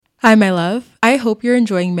Hi, my love. I hope you're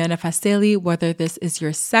enjoying Manifest Daily, whether this is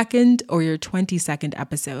your second or your 22nd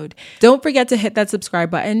episode. Don't forget to hit that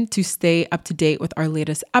subscribe button to stay up to date with our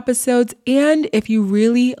latest episodes. And if you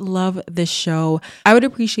really love this show, I would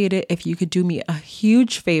appreciate it if you could do me a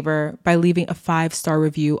huge favor by leaving a 5-star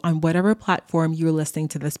review on whatever platform you're listening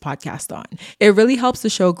to this podcast on. It really helps the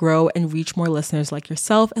show grow and reach more listeners like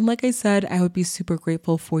yourself. And like I said, I would be super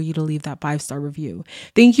grateful for you to leave that 5-star review.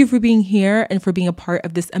 Thank you for being here and for being a part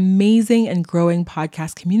of this amazing and growing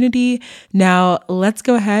podcast community. Now, let's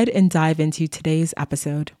go ahead and dive into today's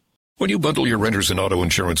episode. When you bundle your renters and auto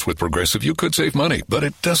insurance with Progressive, you could save money, but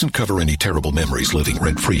it doesn't cover any terrible memories living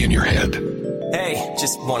rent-free in your head. Hey,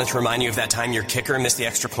 just wanted to remind you of that time your kicker missed the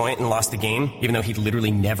extra point and lost the game. Even though he'd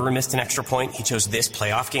literally never missed an extra point, he chose this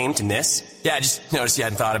playoff game to miss. Yeah, I just noticed you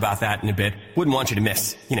hadn't thought about that in a bit. Wouldn't want you to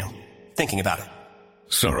miss, thinking about it.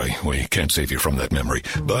 Sorry, we can't save you from that memory,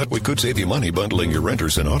 but we could save you money bundling your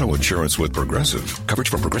renters and auto insurance with Progressive. Coverage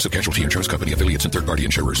from Progressive Casualty Insurance Company, affiliates, and third-party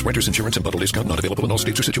insurers. Renters insurance and bundle discount not available in all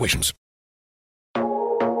states or situations.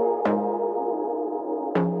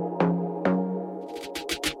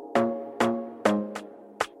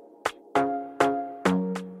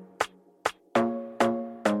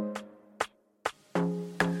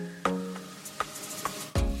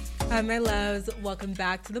 Hi, my loves. Welcome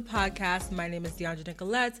back to the podcast. My name is Deandra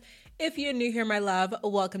Nicolette. If you're new here, my love,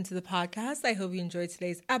 welcome to the podcast. I hope you enjoyed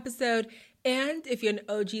today's episode. And if you're an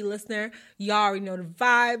OG listener, you already know the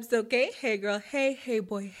vibes, okay? Hey, girl. Hey,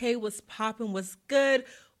 boy. Hey, what's poppin'? What's good?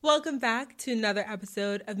 Welcome back to another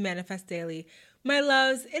episode of Manifest Daily. My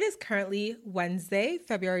loves, it is currently Wednesday,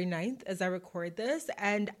 February 9th, as I record this,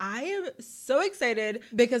 and I am so excited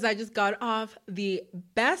because I just got off the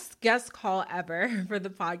best guest call ever for the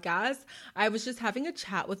podcast. I was just having a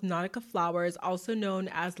chat with Nautica Flowers, also known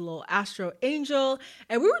as Little Astro Angel,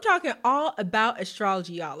 and we were talking all about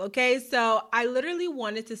astrology, y'all, okay? So I literally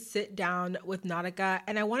wanted to sit down with Nautica,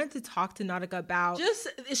 and I wanted to talk to Nautica about just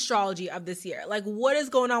astrology of this year. Like, what is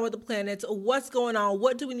going on with the planets? What's going on?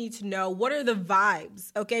 What do we need to know? What are the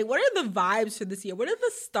vibes, okay? What are the vibes for this year? What are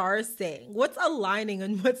the stars saying? What's aligning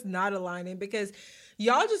and what's not aligning? Because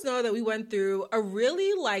y'all just know that we went through a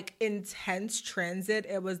really intense transit.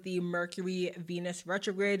 It was the Mercury-Venus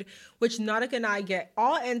retrograde, which Nautica and I get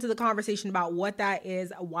all into the conversation about what that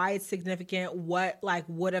is, why it's significant, what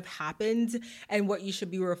would have happened, and what you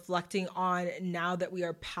should be reflecting on now that we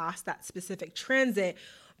are past that specific transit.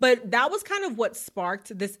 But that was kind of what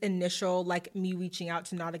sparked this initial, me reaching out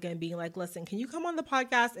to Nautica and being like, listen, can you come on the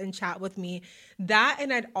podcast and chat with me? That,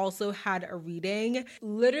 and I'd also had a reading.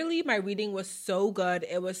 Literally, my reading was so good.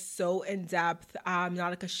 It was so in-depth.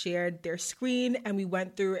 Nautica shared their screen, and we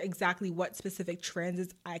went through exactly what specific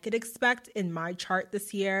transits I could expect in my chart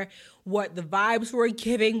this year, what the vibes were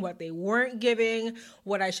giving, what they weren't giving,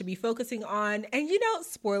 what I should be focusing on. And,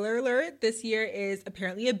 spoiler alert, this year is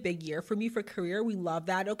apparently a big year for me for career. We love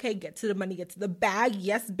that. Okay, get to the money, get to the bag.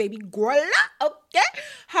 Yes, baby girl. Okay.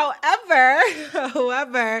 However,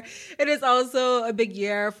 it is also a big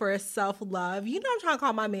year for self-love. I'm trying to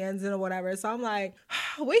call my mans in or whatever. So I'm like,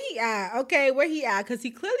 where he at? Okay, where he at? Because he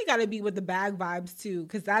clearly got to be with the bag vibes too.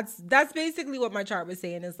 Because that's basically what my chart was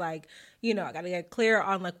saying is I got to get clear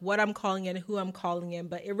on what I'm calling in, who I'm calling in.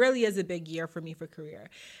 But it really is a big year for me for career.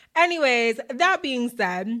 Anyways, that being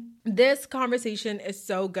said, this conversation is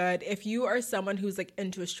so good. If you are someone who's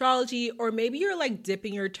into astrology, or maybe you're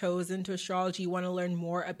dipping your toes into astrology, you want to learn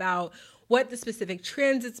more about what the specific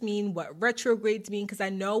transits mean, what retrogrades mean, because I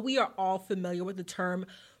know we are all familiar with the term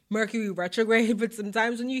Mercury retrograde, but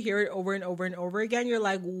sometimes when you hear it over and over and over again, you're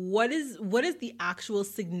like, what is the actual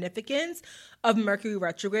significance of Mercury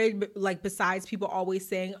retrograde? Besides people always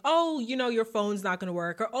saying, oh, your phone's not going to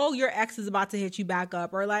work, or, oh, your ex is about to hit you back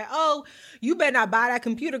up, or oh, you better not buy that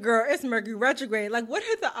computer, girl, it's Mercury retrograde. What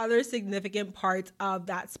are the other significant parts of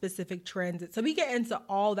that specific transit? So we get into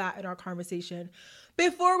all that in our conversation.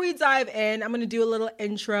 Before we dive in, I'm going to do a little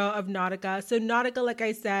intro of Nautica. So Nautica, like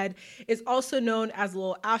I said, is also known as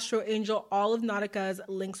Little Astro Angel. All of Nautica's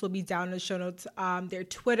links will be down in the show notes. Their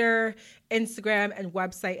Twitter, Instagram, and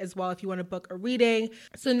website as well if you want to book a reading.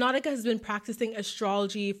 So Nautica has been practicing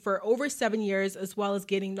astrology for over 7 years, as well as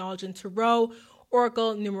gaining knowledge in tarot,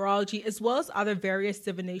 oracle, numerology, as well as other various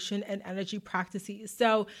divination and energy practices.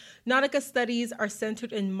 So Nautica studies are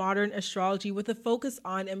centered in modern astrology with a focus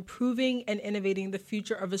on improving and innovating the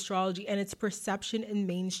future of astrology and its perception in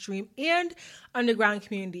mainstream and underground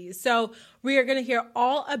communities. So we are going to hear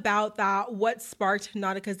all about that, what sparked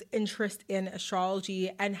Nautica's interest in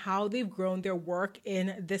astrology and how they've grown their work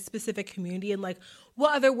in this specific community and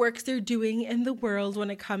what other works they're doing in the world when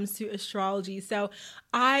it comes to astrology. So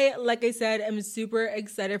I, like I said, am super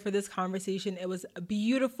excited for this conversation. It was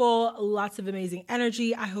beautiful, lots of amazing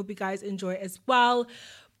energy. I hope you guys enjoy as well.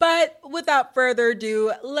 But without further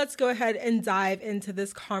ado, let's go ahead and dive into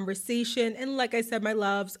this conversation. And like I said, my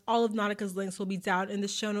loves, all of Nautica's links will be down in the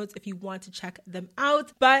show notes if you want to check them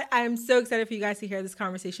out. But I'm so excited for you guys to hear this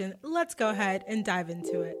conversation. Let's go ahead and dive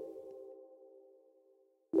into it.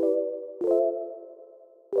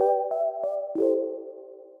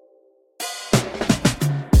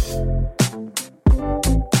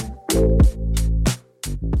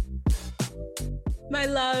 My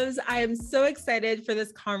loves, I am so excited for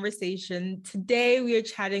this conversation. Today we are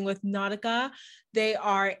chatting with Nautica. They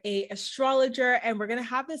are an astrologer, and we're going to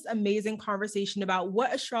have this amazing conversation about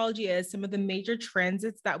what astrology is, some of the major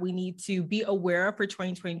transits that we need to be aware of for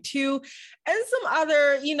 2022, and some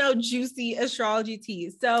other, juicy astrology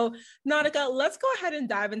teas. So Nautica, let's go ahead and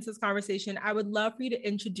dive into this conversation. I would love for you to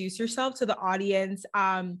introduce yourself to the audience,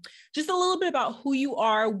 just a little bit about who you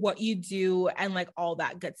are, what you do, and like all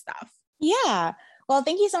that good stuff. Yeah. Well,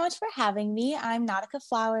 thank you so much for having me. I'm Nautica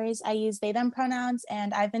Flowers. I use they, them pronouns,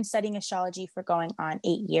 and I've been studying astrology for going on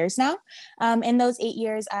 8 years now. In those 8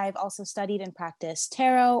 years, I've also studied and practiced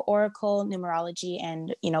tarot, oracle, numerology,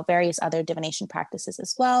 and, various other divination practices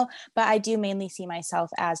as well. But I do mainly see myself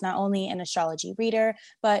as not only an astrology reader,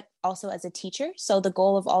 but also as a teacher. So the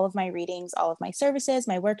goal of all of my readings, all of my services,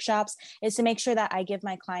 my workshops is to make sure that I give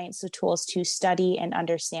my clients the tools to study and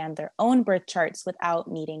understand their own birth charts without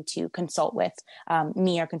needing to consult with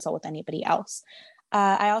me or consult with anybody else.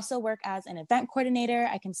 I also work as an event coordinator.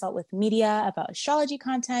 I consult with media about astrology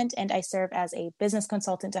content, and I serve as a business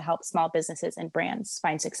consultant to help small businesses and brands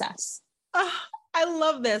find success. I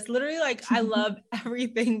love this. Literally, I love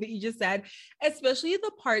everything that you just said, especially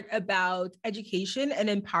the part about education and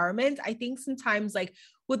empowerment. I think sometimes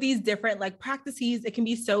with these different practices, it can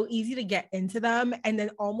be so easy to get into them and then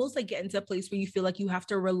almost get into a place where you feel like you have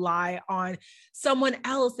to rely on someone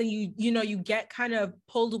else, and you get kind of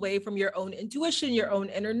pulled away from your own intuition, your own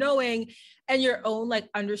inner knowing, and your own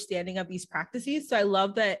understanding of these practices. So I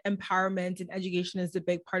love that empowerment and education is a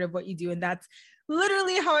big part of what you do. And that's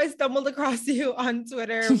literally how I stumbled across you on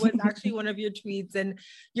Twitter, was actually one of your tweets. And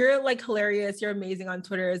you're hilarious. You're amazing on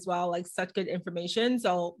Twitter as well. Such good information.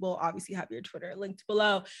 So we'll obviously have your Twitter linked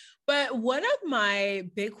below. But one of my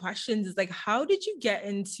big questions is how did you get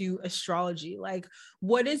into astrology?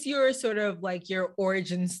 What is your sort of your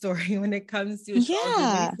origin story when it comes to astrology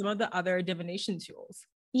and some of the other divination tools?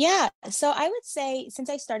 Yeah. So I would say since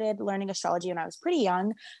I started learning astrology when I was pretty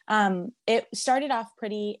young, it started off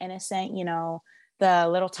pretty innocent, the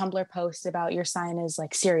little Tumblr post about your sign is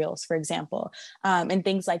cereals, for example, and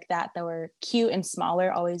things like that were cute and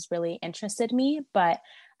smaller always really interested me. But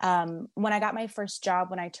when I got my first job,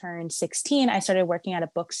 when I turned 16, I started working at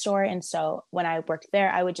a bookstore. And so when I worked there,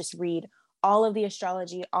 I would just read all of the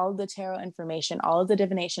astrology, all of the tarot information, all of the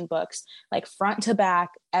divination books, front to back,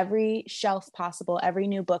 every shelf possible, every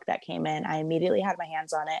new book that came in, I immediately had my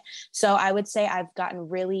hands on it. So I would say I've gotten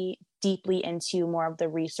really deeply into more of the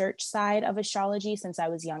research side of astrology since I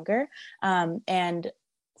was younger. And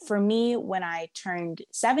for me, when I turned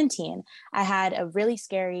 17, I had a really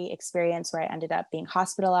scary experience where I ended up being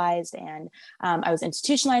hospitalized, and I was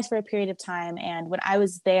institutionalized for a period of time. And when I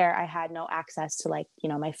was there, I had no access to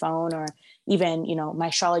my phone or even, my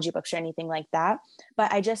astrology books or anything like that.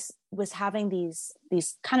 But I just was having these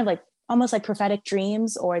kind of almost prophetic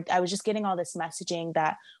dreams, or I was just getting all this messaging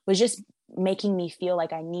that was just making me feel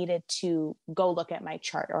like I needed to go look at my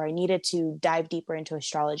chart, or I needed to dive deeper into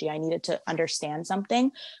astrology. I needed to understand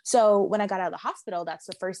something. So when I got out of the hospital, that's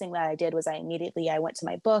the first thing that I did was I went to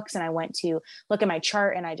my books and I went to look at my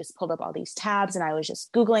chart, and I just pulled up all these tabs and I was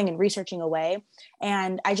just Googling and researching away.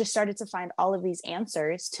 And I just started to find all of these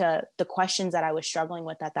answers to the questions that I was struggling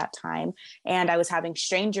with at that time. And I was having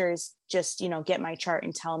strangers just, get my chart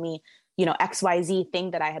and tell me, XYZ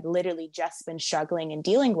thing that I had literally just been struggling and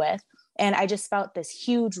dealing with. And I just felt this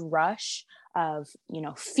huge rush of,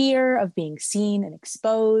 fear of being seen and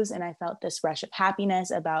exposed. And I felt this rush of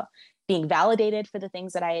happiness about being validated for the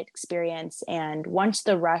things that I had experienced. And once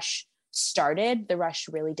the rush started, the rush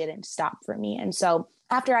really didn't stop for me. And so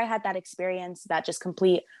after I had that experience, that just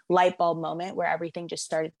complete light bulb moment where everything just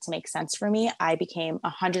started to make sense for me, I became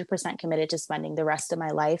 100% committed to spending the rest of my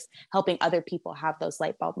life helping other people have those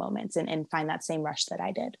light bulb moments and find that same rush that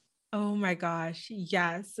I did. Oh my gosh.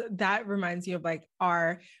 Yes. That reminds me of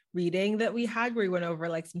our reading that we had where we went over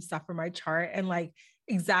some stuff from my chart, and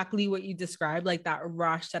exactly what you described, like that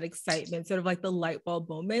rush, that excitement, sort of like the light bulb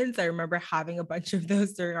moments. I remember having a bunch of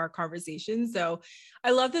those during our conversation. So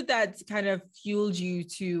I love that that's kind of fueled you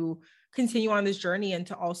to continue on this journey and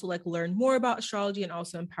to also like learn more about astrology and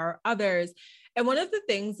also empower others. And one of the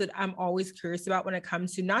things that I'm always curious about when it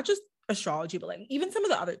comes to not just astrology, but like even some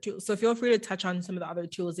of the other tools. So feel free to touch on some of the other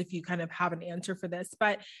tools if you kind of have an answer for this.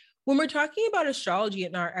 But when we're talking about astrology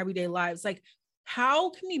in our everyday lives, like how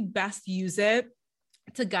can we best use it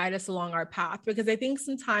to guide us along our path? Because I think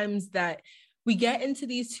sometimes that we get into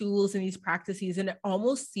these tools and these practices and it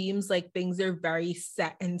almost seems like things are very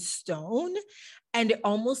set in stone. And it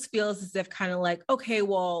almost feels as if kind of like, okay,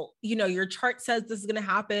 well, you know, your chart says this is going to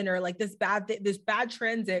happen, or like this bad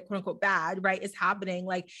transit, quote unquote, bad, right, is happening.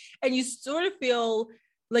 Like, and you sort of feel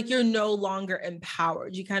like you're no longer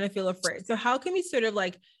empowered. You kind of feel afraid. So how can we sort of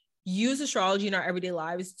like use astrology in our everyday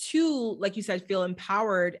lives to, like you said, feel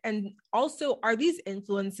empowered? And also, are these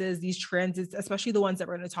influences, these transits, especially the ones that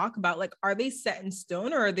we're going to talk about, like, are they set in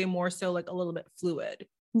stone or are they more so like a little bit fluid?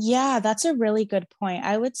 Yeah, that's a really good point.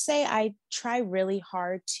 I would say I try really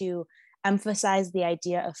hard to emphasize the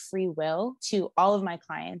idea of free will to all of my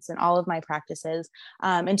clients and all of my practices,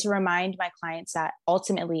 and to remind my clients that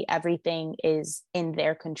ultimately everything is in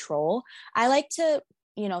their control. I like to,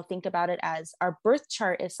 think about it as our birth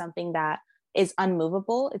chart is something that is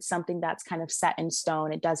unmovable. It's something that's kind of set in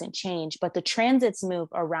stone. It doesn't change, but the transits move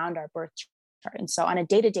around our birth chart. And so on a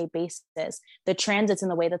day-to-day basis, the transits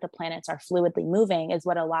and the way that the planets are fluidly moving is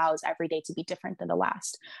what allows every day to be different than the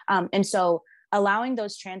last. And so allowing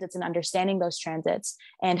those transits and understanding those transits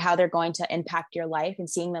and how they're going to impact your life and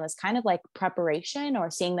seeing them as kind of like preparation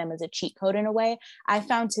or seeing them as a cheat code in a way, I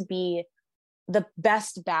found to be the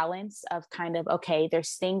best balance of kind of, okay,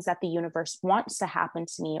 there's things that the universe wants to happen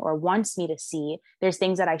to me or wants me to see. There's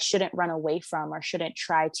things that I shouldn't run away from or shouldn't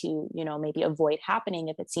try to, maybe avoid happening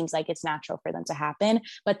if it seems like it's natural for them to happen.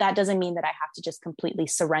 But that doesn't mean that I have to just completely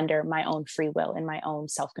surrender my own free will and my own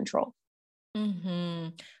self-control. Mm-hmm.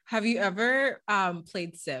 Have you ever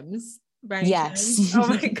played Sims by any Yes. chance? Oh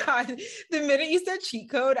my God. The minute you said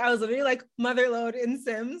cheat code, I was literally like Motherlode in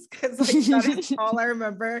Sims, because like that is all I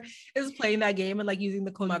remember is playing that game and like using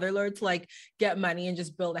the code Motherlode to like get money and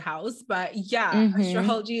just build a house. But yeah,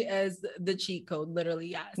 astrology is the cheat code, literally.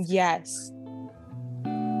 Yes. Yes.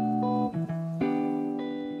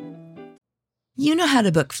 You know how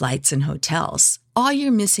to book flights and hotels. All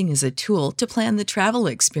you're missing is a tool to plan the travel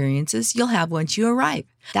experiences you'll have once you arrive.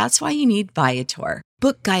 That's why you need Viator.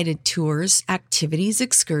 Book guided tours, activities,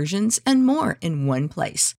 excursions, and more in one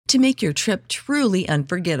place to make your trip truly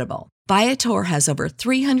unforgettable. Viator has over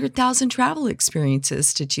 300,000 travel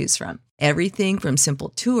experiences to choose from. Everything from simple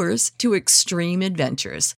tours to extreme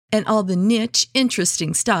adventures and all the niche,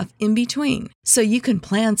 interesting stuff in between. So you can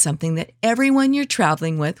plan something that everyone you're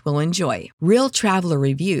traveling with will enjoy. Real traveler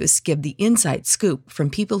reviews give the inside scoop from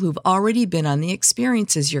people who've already been on the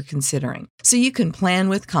experiences you're considering. So you can plan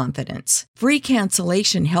with confidence. Free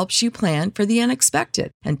cancellation helps you plan for the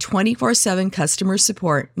unexpected. And 24/7 customer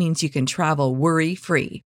support means you can travel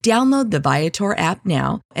worry-free. Download the Viator app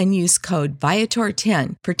now and use code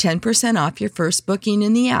Viator10 for 10% off your first booking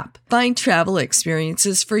in the app. Find travel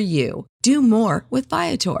experiences for you. Do more with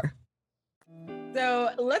Viator. So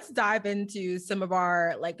let's dive into some of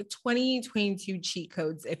our like 2022 cheat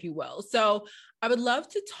codes, if you will. So I would love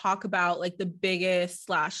to talk about like the biggest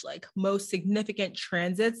 / like most significant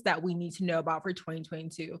transits that we need to know about for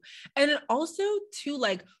 2022. And then also to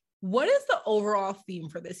like, what is the overall theme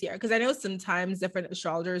for this year? Because I know sometimes different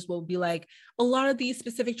astrologers will be like, a lot of these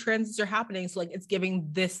specific transits are happening. So like it's giving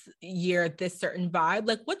this year this certain vibe.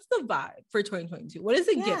 Like what's the vibe for 2022? What is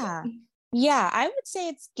it giving? Yeah, I would say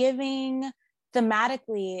it's giving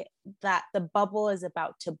thematically that the bubble is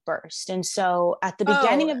about to burst. And so at the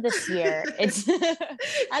beginning of this year, it's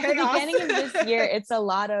it's a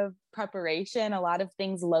lot of preparation, a lot of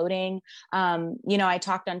things loading. I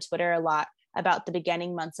talked on Twitter a lot about the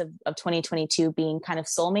beginning months of 2022 being kind of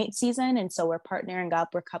soulmate season. And so we're partnering up,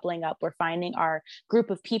 we're coupling up, we're finding our group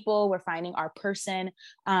of people, we're finding our person.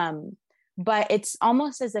 But it's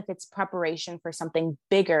almost as if it's preparation for something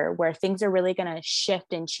bigger where things are really going to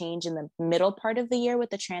shift and change in the middle part of the year with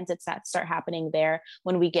the transits that start happening there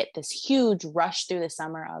when we get this huge rush through the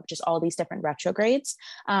summer of just all these different retrogrades.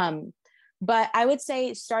 But I would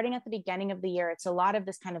say starting at the beginning of the year, it's a lot of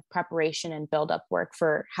this kind of preparation and build-up work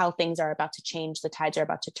for how things are about to change, the tides are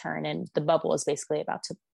about to turn, and the bubble is basically about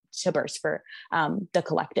to burst for the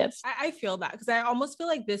collective. I feel that because I almost feel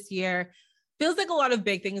like this year, feels like a lot of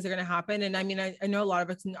big things are going to happen. And I mean, I know a lot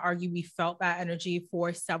of us can argue we felt that energy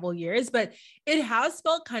for several years, but it has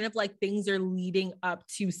felt kind of like things are leading up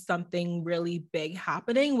to something really big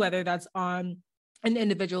happening, whether that's on an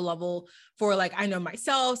individual level for like, I know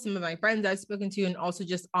myself, some of my friends I've spoken to, and also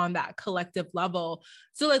just on that collective level.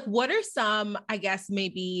 So like, what are some, I guess,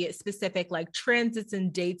 maybe specific like transits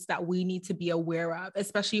and dates that we need to be aware of,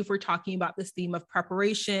 especially if we're talking about this theme of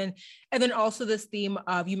preparation. And then also this theme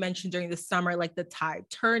of, you mentioned during the summer, like the tide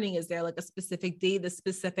turning, is there like a specific date, the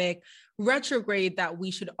specific retrograde that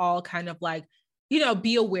we should all kind of like,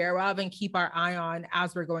 be aware of and keep our eye on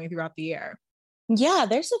as we're going throughout the year? Yeah,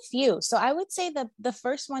 there's a few. So I would say the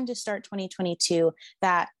first one to start 2022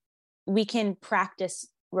 that we can practice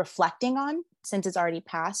reflecting on, since it's already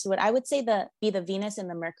passed, what I would say be the Venus and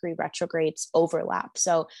the Mercury retrogrades overlap.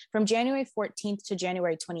 So from January 14th to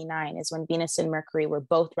January 29 is when Venus and Mercury were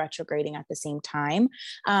both retrograding at the same time.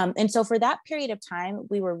 And so for that period of time,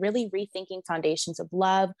 we were really rethinking foundations of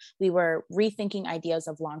love. We were rethinking ideas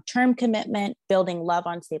of long-term commitment, building love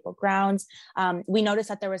on stable grounds. We noticed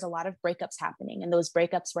that there was a lot of breakups happening, and those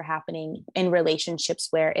breakups were happening in relationships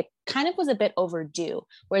where it kind of was a bit overdue,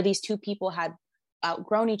 where these two people had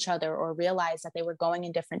outgrown each other, or realized that they were going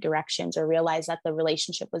in different directions, or realized that the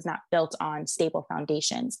relationship was not built on stable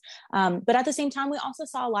foundations. But at the same time, we also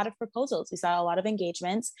saw a lot of proposals. We saw a lot of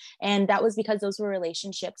engagements. And that was because those were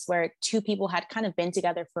relationships where two people had kind of been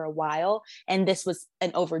together for a while. And this was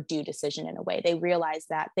an overdue decision in a way. They realized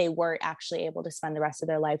that they were actually able to spend the rest of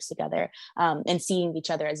their lives together, and seeing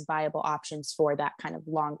each other as viable options for that kind of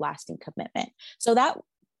long lasting commitment. So that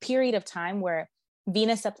period of time where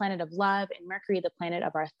Venus, the planet of love, and Mercury, the planet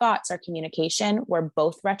of our thoughts, our communication, were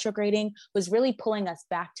both retrograding, was really pulling us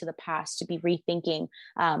back to the past to be rethinking,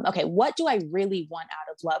 okay, what do I really want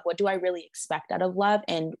out of love? What do I really expect out of love?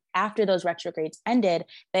 And after those retrogrades ended,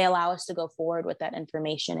 they allow us to go forward with that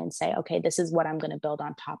information and say, okay, this is what I'm going to build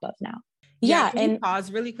on top of now. Yeah. And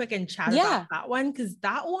pause really quick and chat about that one. Cause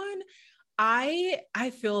that one, I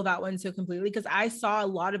feel that one so completely, because I saw a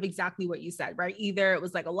lot of exactly what you said, right? Either it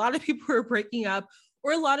was like a lot of people were breaking up,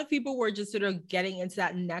 or a lot of people were just sort of getting into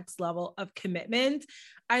that next level of commitment.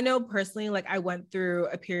 I know personally, like I went through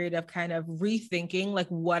a period of kind of rethinking like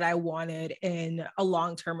what I wanted in a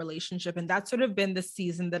long-term relationship. And that's sort of been the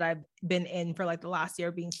season that I've been in for like the last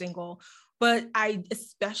year being single. But I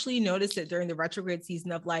especially noticed it during the retrograde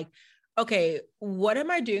season of like, okay, what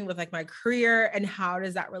am I doing with like my career, and how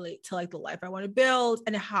does that relate to like the life I want to build,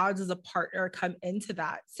 and how does a partner come into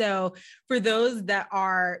that? So for those that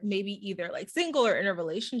are maybe either like single or in a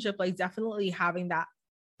relationship, like definitely having that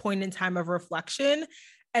point in time of reflection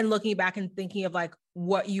and looking back and thinking of like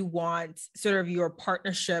what you want sort of your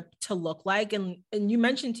partnership to look like. And you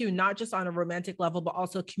mentioned too, not just on a romantic level, but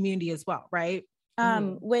also community as well, right?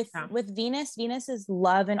 With Venus is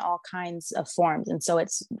love in all kinds of forms. And so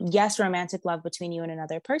it's, yes, romantic love between you and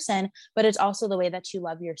another person, but it's also the way that you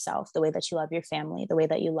love yourself, the way that you love your family, the way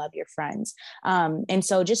that you love your friends. And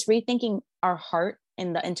so just rethinking our heart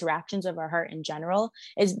and the interactions of our heart in general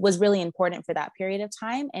was really important for that period of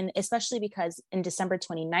time. And especially because in December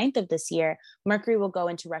 29th of this year, Mercury will go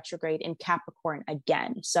into retrograde in Capricorn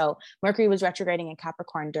again. So Mercury was retrograding in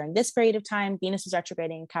Capricorn during this period of time. Venus was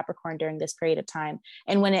retrograding in Capricorn during this period of time.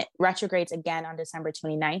 And when it retrogrades again on December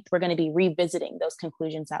 29th, we're going to be revisiting those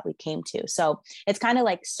conclusions that we came to. So it's kind of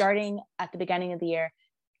like starting at the beginning of the year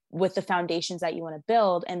with the foundations that you want to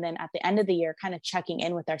build. And then at the end of the year, kind of checking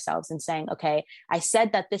in with ourselves and saying, okay, I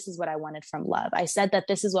said that this is what I wanted from love. I said that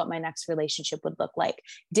this is what my next relationship would look like.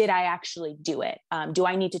 Did I actually do it? Do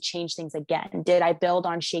I need to change things again? Did I build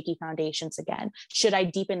on shaky foundations again? Should I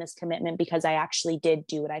deepen this commitment because I actually did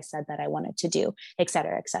do what I said that I wanted to do, et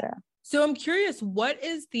cetera, et cetera. So I'm curious, what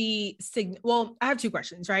is the well, I have two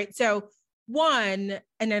questions, right? So one,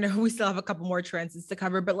 and I know we still have a couple more transits to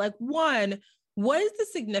cover, but like one, what is the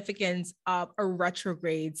significance of a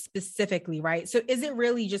retrograde specifically, right? So is it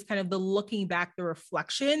really just kind of the looking back, the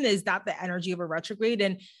reflection? Is that the energy of a retrograde?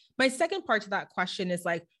 And my second part to that question is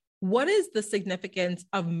like, what is the significance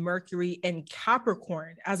of Mercury in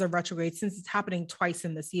Capricorn as a retrograde, since it's happening twice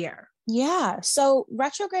in this year? Yeah. So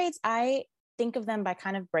retrogrades, I think of them by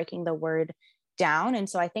kind of breaking the word down. And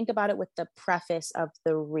so I think about it with the preface of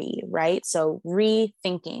the right? So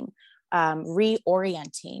rethinking,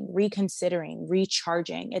 reorienting, reconsidering,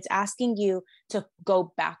 recharging. It's asking you to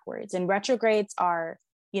go backwards. And retrogrades are,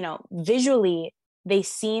 visually, they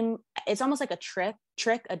seem, it's almost like a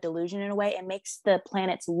trick, a delusion in a way. It makes the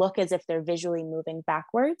planets look as if they're visually moving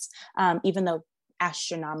backwards, even though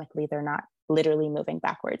astronomically they're not literally moving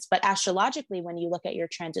backwards. But astrologically, when you look at your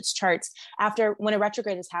transits charts, when a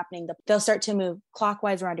retrograde is happening, they'll start to move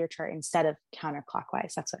clockwise around your chart instead of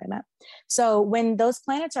counterclockwise. That's what I meant. So when those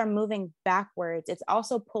planets are moving backwards, it's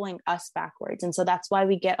also pulling us backwards. And so that's why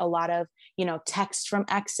we get a lot of, text from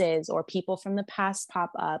exes or people from the past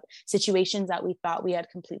pop up. Situations that we thought we had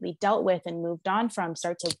completely dealt with and moved on from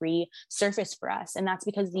start to resurface for us. And that's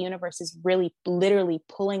because the universe is really literally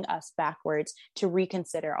pulling us backwards to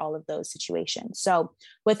reconsider all of those situations. So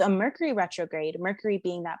with a Mercury retrograde, Mercury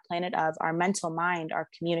being that planet of our mental mind, our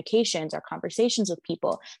communications, our conversations with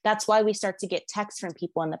people, that's why we start to get texts from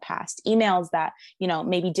people in the past, emails that,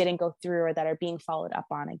 maybe didn't go through or that are being followed up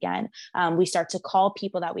on again. We start to call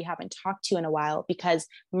people that we haven't talked to in a while because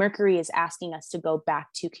Mercury is asking us to go back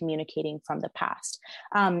to communicating from the past.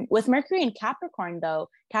 With Mercury in Capricorn, though,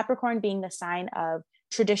 Capricorn being the sign of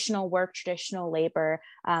traditional work, traditional labor,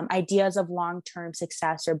 ideas of long-term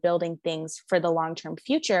success or building things for the long-term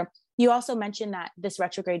future. You also mentioned that this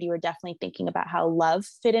retrograde, you were definitely thinking about how love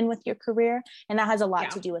fit in with your career. And that has a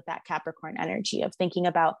lot to do with that Capricorn energy of thinking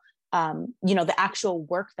about, the actual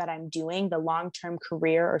work that I'm doing, the long-term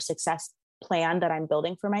career or success plan that I'm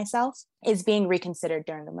building for myself is being reconsidered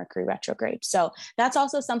during the Mercury retrograde. So that's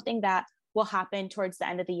also something that will happen towards the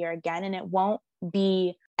end of the year again. And it won't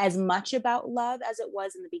be as much about love as it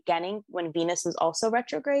was in the beginning when Venus was also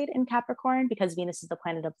retrograde in Capricorn, because Venus is the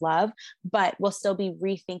planet of love, but we'll still be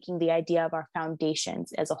rethinking the idea of our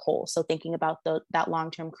foundations as a whole. So thinking about that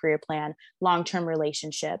long-term career plan, long-term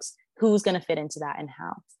relationships, who's going to fit into that and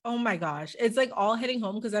how. Oh my gosh. It's like all hitting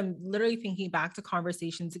home because I'm literally thinking back to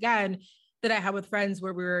conversations again that I had with friends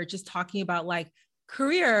where we were just talking about like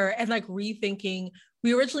career and like rethinking.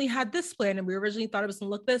 We originally had this plan and we originally thought it was going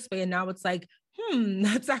to look this way. And now it's like,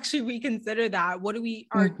 let's actually reconsider that. What do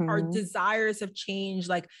our desires have changed?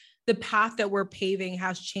 Like the path that we're paving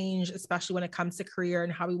has changed, especially when it comes to career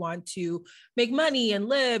and how we want to make money and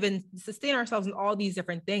live and sustain ourselves and all these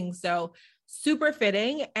different things. So super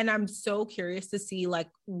fitting. And I'm so curious to see like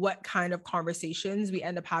what kind of conversations we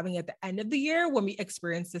end up having at the end of the year when we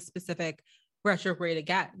experience this specific retrograde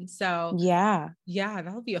again. So yeah,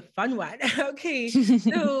 that'll be a fun one. Okay.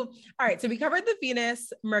 So, all right. So we covered the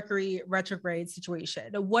Venus Mercury retrograde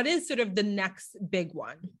situation. What is sort of the next big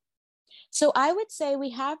one? So I would say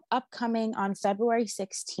we have upcoming on February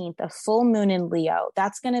 16th, a full moon in Leo.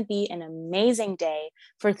 That's going to be an amazing day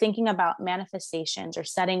for thinking about manifestations or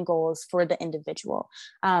setting goals for the individual.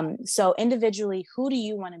 So individually, who do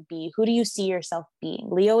you want to be? Who do you see yourself being?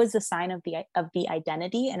 Leo is the sign of the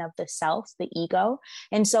identity and of the self, the ego.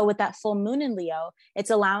 And so with that full moon in Leo, it's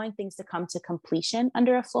allowing things to come to completion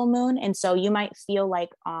under a full moon. And so you might feel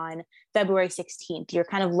like on February 16th, you're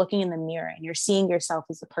kind of looking in the mirror and you're seeing yourself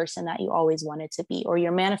as the person that you always wanted to be, or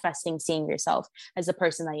you're manifesting seeing yourself as the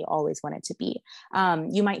person that you always wanted to be.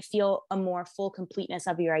 You might feel a more full completeness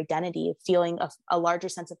of your identity, feeling a larger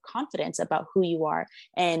sense of confidence about who you are,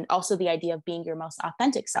 and also the idea of being your most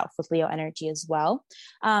authentic self with Leo energy as well.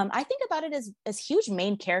 I think about it as huge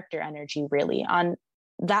main character energy, really. On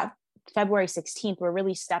that February 16th, we're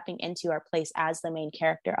really stepping into our place as the main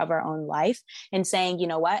character of our own life and saying, you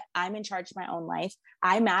know what, I'm in charge of my own life.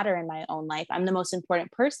 I matter in my own life. I'm the most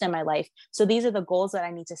important person in my life. So these are the goals that I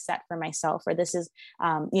need to set for myself, or this is,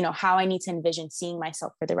 how I need to envision seeing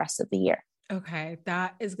myself for the rest of the year. Okay.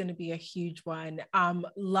 That is going to be a huge one.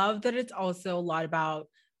 Love that it's also a lot about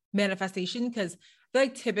manifestation, because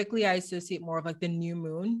like typically I associate more of like the new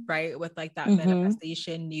moon, right? With like that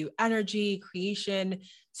manifestation, new energy, creation.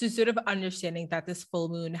 So sort of understanding that this full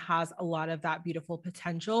moon has a lot of that beautiful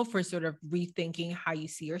potential for sort of rethinking how you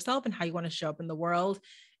see yourself and how you want to show up in the world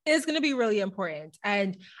is going to be really important.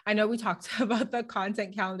 And I know we talked about the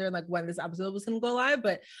content calendar and like when this episode was going to go live,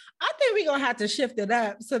 but I think we're going to have to shift it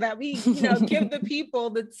up so that we, give the people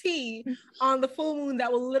the tea on the full moon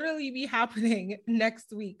that will literally be happening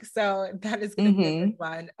next week. So that is going to be a good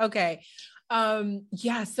one. Okay.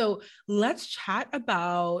 So let's chat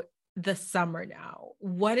about the summer now.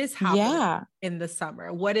 What is happening in the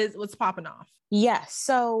summer? What's popping off? Yes.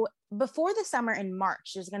 So before the summer in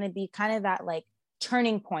March, there's going to be kind of that like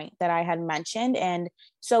turning point that I had mentioned. And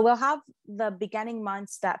so we'll have the beginning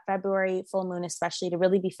months, that February full moon, especially, to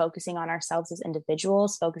really be focusing on ourselves as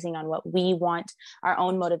individuals, focusing on what we want, our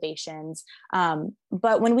own motivations.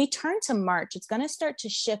 But when we turn to March, it's going to start to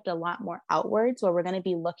shift a lot more outwards, where we're going to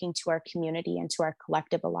be looking to our community and to our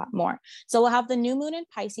collective a lot more. So we'll have the new moon in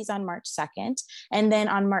Pisces on March 2nd. And then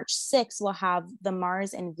on March 6th, we'll have the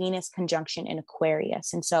Mars and Venus conjunction in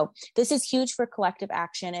Aquarius. And so this is huge for collective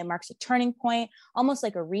action. It marks a turning point, almost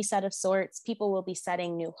like a reset of sorts. People will be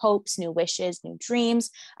setting new hopes, new wishes, new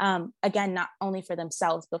dreams. Again, not only for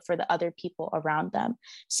themselves, but for the other people around them.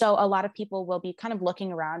 So a lot of people will be kind of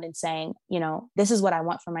looking around and saying, this is what I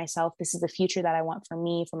want for myself. This is the future that I want for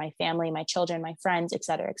me, for my family, my children, my friends, et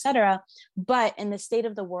cetera, et cetera. But in the state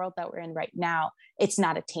of the world that we're in right now, it's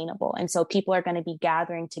not attainable. And so people are going to be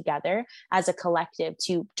gathering together as a collective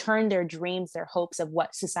to turn their dreams, their hopes of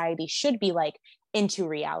what society should be like into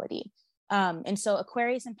reality. And so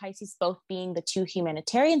Aquarius and Pisces both being the two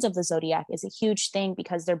humanitarians of the zodiac is a huge thing,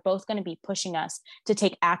 because they're both going to be pushing us to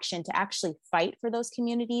take action, to actually fight for those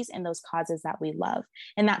communities and those causes that we love.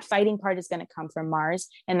 And that fighting part is going to come from Mars,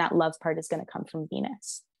 and that love part is going to come from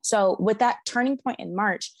Venus. So with that turning point in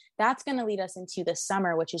March, that's going to lead us into the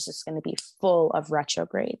summer, which is just going to be full of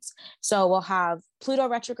retrogrades. So we'll have Pluto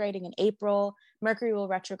retrograding in April, Mercury will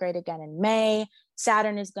retrograde again in May,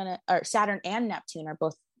 Saturn and Neptune are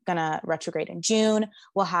both going to retrograde in June.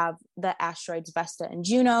 We'll have the asteroids Vesta and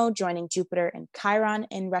Juno joining Jupiter and Chiron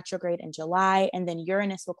in retrograde in July. And then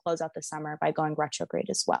Uranus will close out the summer by going retrograde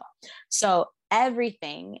as well. So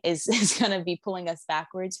everything is going to be pulling us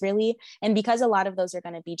backwards, really. And because a lot of those are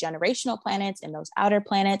going to be generational planets and those outer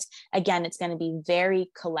planets, again, it's going to be very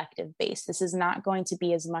collective based. This is not going to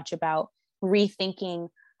be as much about rethinking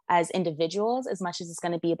as individuals, as much as it's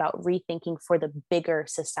going to be about rethinking for the bigger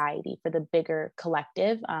society, for the bigger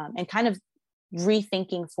collective, and kind of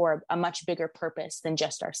rethinking for a much bigger purpose than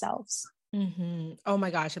just ourselves. Mm-hmm. Oh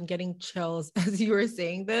my gosh, I'm getting chills as you were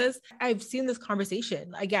saying this. I've seen this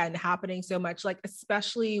conversation again happening so much, like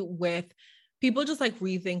especially with people just like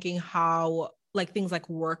rethinking how like things like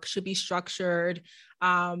work should be structured,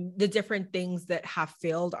 the different things that have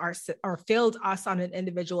failed failed us on an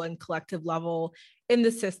individual and collective level in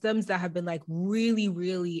the systems that have been like really,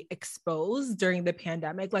 really exposed during the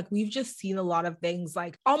pandemic. Like we've just seen a lot of things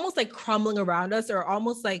like almost like crumbling around us, or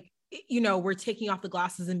almost like, we're taking off the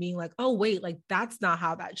glasses and being like, oh, wait, like that's not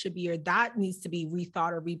how that should be, or that needs to be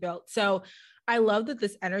rethought or rebuilt. So I love that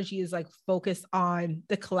this energy is like focused on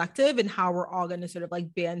the collective and how we're all going to sort of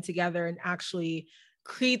like band together and actually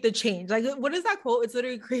create the change. Like, what is that quote? It's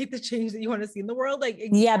literally create the change that you want to see in the world. Like,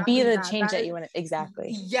 exactly be the change that you want to,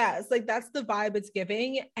 exactly. Yes. Like that's the vibe it's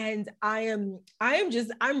giving. And I'm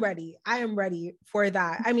ready. I am ready for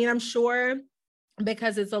that. I mean, I'm sure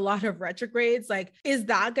because it's a lot of retrogrades, like, is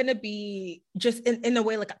that going to be just in a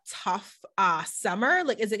way, like a tough summer?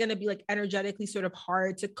 Like, is it going to be like energetically sort of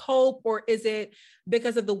hard to cope? Or is it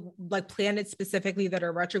because of the like planets specifically that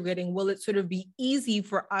are retrograding? Will it sort of be easy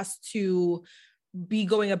for us to be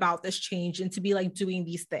going about this change and to be like doing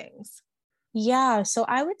these things? Yeah. So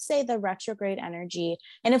I would say the retrograde energy,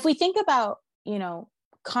 and if we think about,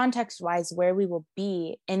 context wise, where we will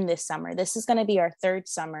be in this summer, this is going to be our third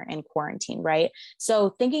summer in quarantine, right?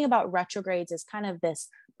 So thinking about retrogrades as kind of this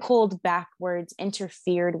pulled backwards,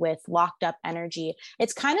 interfered with, locked up energy.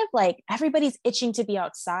 It's kind of like everybody's itching to be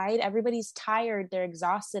outside. Everybody's tired. They're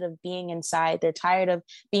exhausted of being inside. They're tired of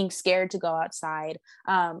being scared to go outside.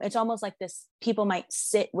 It's almost like this, people might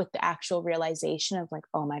sit with the actual realization of like,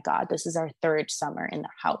 oh my God, this is our third summer in the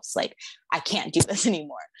house. Like, I can't do this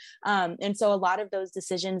anymore. And so a lot of those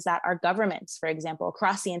decisions that our governments, for example,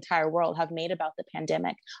 across the entire world have made about the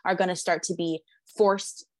pandemic are going to start to be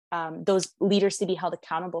forced, those leaders to be held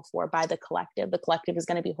accountable for by the collective. The collective is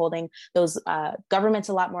going to be holding those governments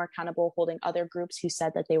a lot more accountable, holding other groups who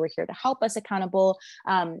said that they were here to help us accountable.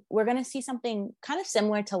 We're going to see something kind of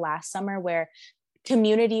similar to last summer, where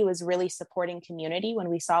community was really supporting community when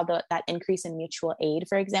we saw that increase in mutual aid,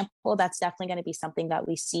 for example. That's definitely going to be something that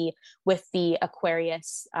we see with the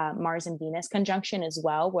Aquarius, Mars and Venus conjunction as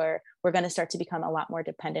well, where we're going to start to become a lot more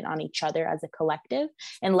dependent on each other as a collective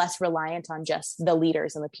and less reliant on just the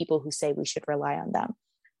leaders and the people who say we should rely on them.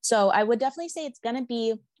 So I would definitely say it's going to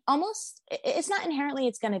be almost, it's not inherently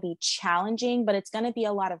it's going to be challenging, but it's going to be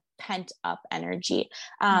a lot of pent up energy.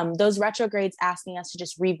 Those retrogrades asking us to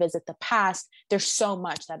just revisit the past. There's so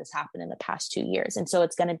much that has happened in the past 2 years. And so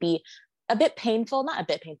it's going to be a bit painful, not a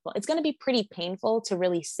bit painful. It's going to be pretty painful to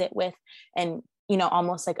really sit with and,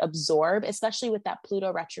 almost like absorb, especially with that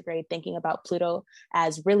Pluto retrograde, thinking about Pluto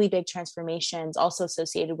as really big transformations also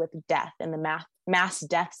associated with death and the mass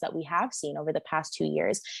deaths that we have seen over the past 2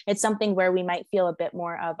 years. It's something where we might feel a bit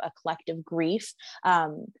more of a collective grief.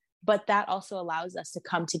 But that also allows us to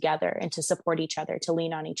come together and to support each other, to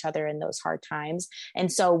lean on each other in those hard times.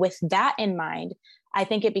 And so with that in mind, I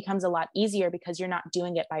think it becomes a lot easier because you're not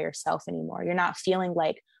doing it by yourself anymore. You're not feeling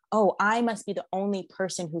like, oh, I must be the only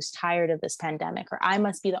person who's tired of this pandemic, or I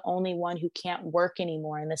must be the only one who can't work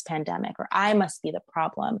anymore in this pandemic, or I must be the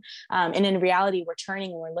problem. And in reality, we're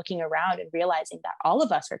turning and we're looking around and realizing that all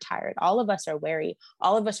of us are tired, all of us are weary,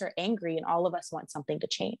 all of us are angry, and all of us want something to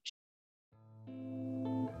change.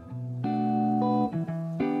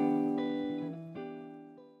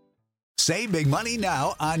 Save big money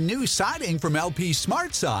now on new siding from LP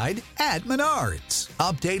SmartSide at Menards.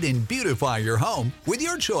 Update and beautify your home with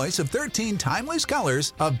your choice of 13 timeless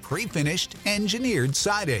colors of pre-finished engineered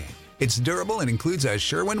siding. It's durable and includes a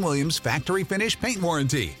Sherwin-Williams factory finish paint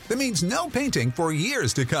warranty that means no painting for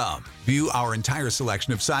years to come. View our entire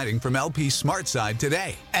selection of siding from LP SmartSide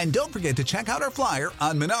today. And don't forget to check out our flyer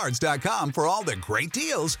on Menards.com for all the great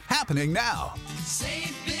deals happening now.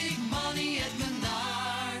 Save big money at Menards.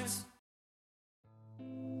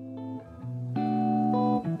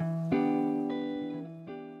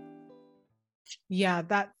 Yeah,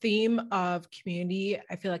 that theme of community,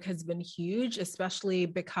 I feel like has been huge, especially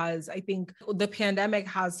because I think the pandemic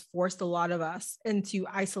has forced a lot of us into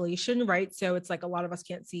isolation, right? So it's like a lot of us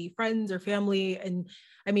can't see friends or family. And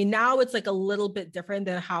I mean, now it's like a little bit different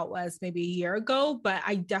than how it was maybe a year ago, but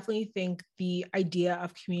I definitely think the idea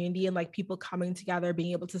of community and like people coming together,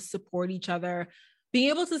 being able to support each other, being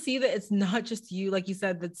able to see that it's not just you, like you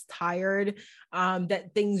said, that's tired,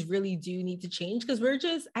 that things really do need to change. Because we're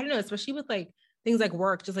just, I don't know, especially with like things like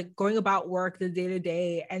work, just like going about work the day to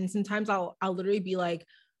day. And sometimes I'll literally be like,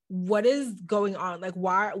 what is going on? Like,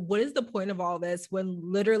 what is the point of all this when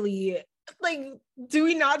literally, like, do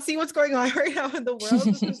we not see what's going on right now in the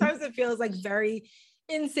world? Sometimes it feels like very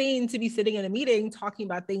insane to be sitting in a meeting talking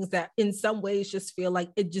about things that in some ways just feel like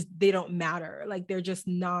they don't matter. Like they're just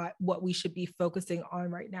not what we should be focusing on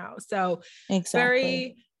right now. So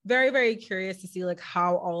Exactly. Very, very curious to see like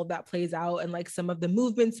how all of that plays out and like some of the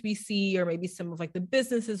movements we see, or maybe some of like the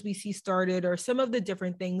businesses we see started, or some of the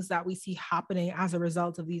different things that we see happening as a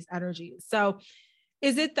result of these energies. So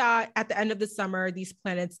is it that at the end of the summer, these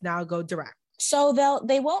planets now go direct? So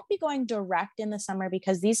they won't be going direct in the summer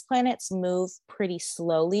because these planets move pretty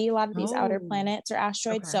slowly. A lot of these outer planets or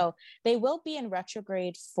asteroids. Okay. So they will be in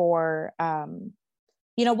retrograde for,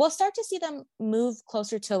 we'll start to see them move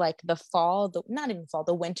closer to like the fall, not even fall,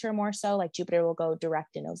 the winter more so. Like Jupiter will go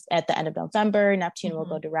direct at the end of November. Neptune will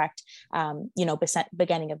go direct,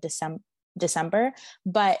 beginning of December.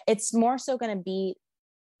 But it's more so going to be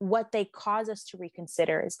what they cause us to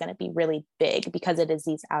reconsider is going to be really big because it is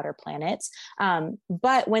these outer planets.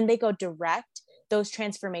 But when they go direct, those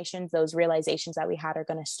transformations, those realizations that we had are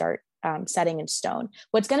going to start setting in stone.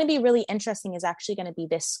 What's going to be really interesting is actually going to be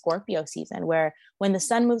this Scorpio season, where when the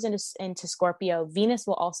sun moves into Scorpio, Venus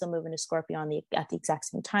will also move into Scorpio at the exact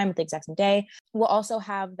same time, at the exact same day. We'll also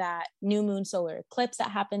have that new moon solar eclipse that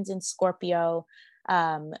happens in Scorpio.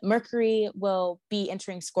 Mercury will be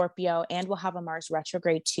entering Scorpio, and we'll have a Mars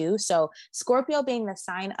retrograde too. So Scorpio being the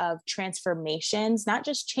sign of transformations, not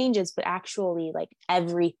just changes, but actually like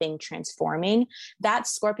everything transforming. That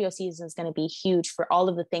Scorpio season is going to be huge for all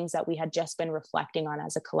of the things that we had just been reflecting on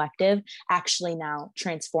as a collective, actually now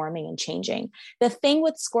transforming and changing. The thing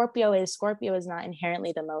with Scorpio is not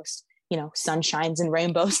inherently the most sunshines and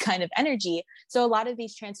rainbows kind of energy. So a lot of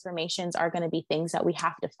these transformations are going to be things that we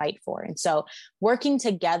have to fight for. And so working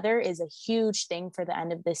together is a huge thing for the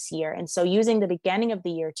end of this year. And so using the beginning of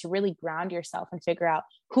the year to really ground yourself and figure out,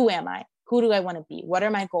 who am I? Who do I want to be? What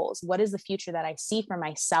are my goals? What is the future that I see for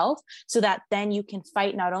myself? So that then you can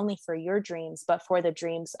fight not only for your dreams, but for the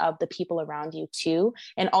dreams of the people around you too.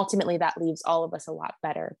 And ultimately that leaves all of us a lot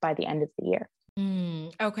better by the end of the year.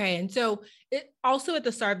 Okay. And so it also at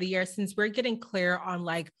the start of the year, since we're getting clear on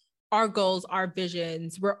like our goals, our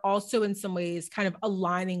visions, we're also in some ways kind of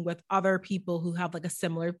aligning with other people who have like a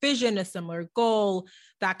similar vision, a similar goal,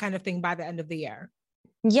 that kind of thing by the end of the year.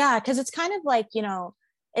 Yeah. Cause it's kind of like,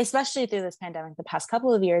 especially through this pandemic, the past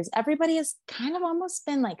couple of years, everybody has kind of almost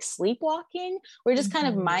been like sleepwalking. We're just kind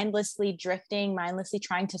of mindlessly drifting, mindlessly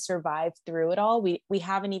trying to survive through it all. We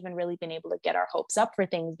haven't even really been able to get our hopes up for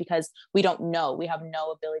things because we don't know. We have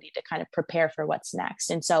no ability to kind of prepare for what's next.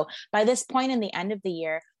 And so by this point in the end of the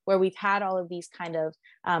year, where we've had all of these kind of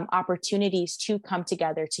opportunities to come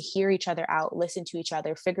together, to hear each other out, listen to each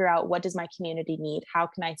other, figure out what does my community need? How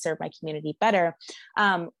can I serve my community better?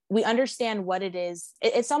 We understand what it is.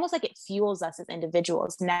 It's almost like it fuels us as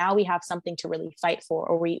individuals. Now we have something to really fight for,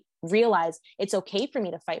 or we realize it's okay for me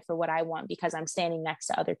to fight for what I want because I'm standing next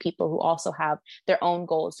to other people who also have their own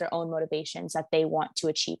goals, their own motivations that they want to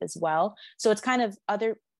achieve as well. So it's kind of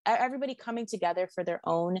everybody coming together for their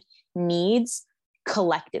own needs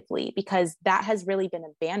collectively, because that has really been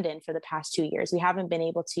abandoned for the past 2 years. We haven't been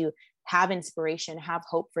able to have inspiration, have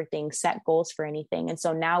hope for things, set goals for anything. And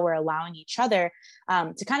so now we're allowing each other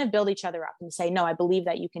to kind of build each other up and say, no, I believe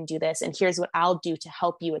that you can do this. And here's what I'll do to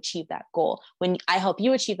help you achieve that goal. When I help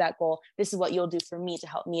you achieve that goal, this is what you'll do for me to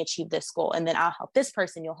help me achieve this goal. And then I'll help this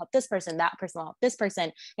person, you'll help this person, that person will help this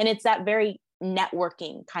person. And it's that very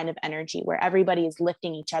networking kind of energy where everybody is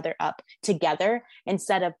lifting each other up together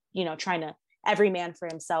instead of, trying to every man for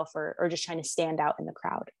himself or just trying to stand out in the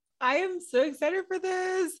crowd. I am so excited for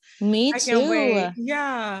this. Me too. I can't wait.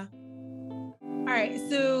 Yeah. All right.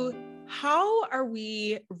 So how are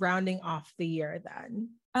we rounding off the year then?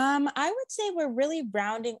 I would say we're really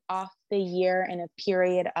rounding off the year in a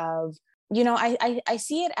period of, I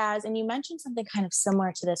see it as, and you mentioned something kind of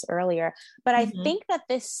similar to this earlier, but I think that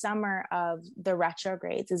this summer of the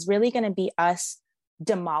retrogrades is really going to be us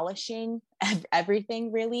demolishing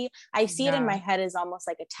everything. Really, I see it in my head as almost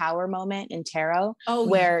like a tower moment in tarot,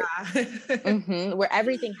 where where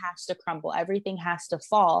everything has to crumble, everything has to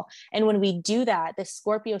fall. And when we do that, this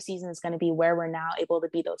Scorpio season is going to be where we're now able to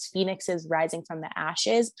be those phoenixes rising from the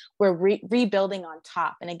ashes. We're rebuilding on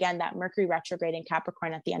top. And again, that Mercury retrograde in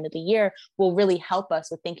Capricorn at the end of the year will really help us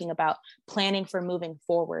with thinking about planning for moving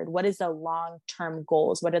forward. What is the long-term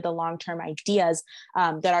goals? What are the long-term ideas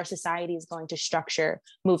that our society is going to structure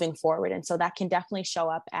moving forward? And so that can definitely show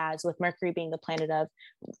up as, with Mercury being the planet of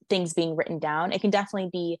things being written down, it can definitely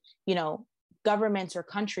be, governments or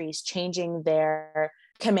countries changing their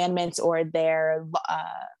commandments or their,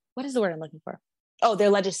 what is the word I'm looking for? Oh, their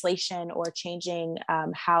legislation, or changing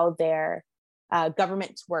how their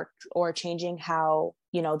governments work, or changing how,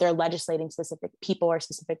 they're legislating specific people or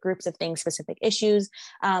specific groups of things, specific issues.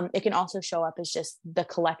 It can also show up as just the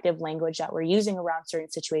collective language that we're using around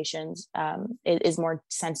certain situations is more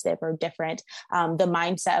sensitive or different. The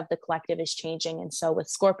mindset of the collective is changing. And so with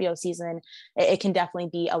Scorpio season, it can definitely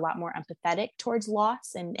be a lot more empathetic towards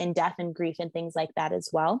loss and death and grief and things like that as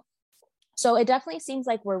well. So it definitely seems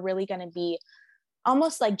like we're really going to be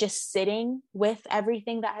almost like just sitting with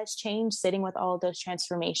everything that has changed, sitting with all of those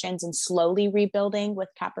transformations and slowly rebuilding with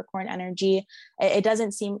Capricorn energy. It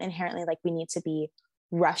doesn't seem inherently like we need to be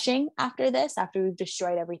rushing after this, after we've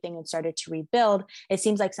destroyed everything and started to rebuild. It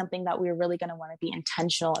seems like something that we're really going to want to be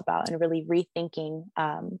intentional about and really rethinking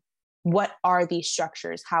what are these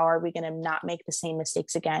structures? How are we going to not make the same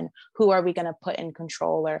mistakes again? Who are we going to put in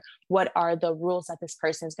control? Or what are the rules that this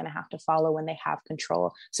person is going to have to follow when they have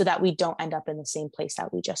control, so that we don't end up in the same place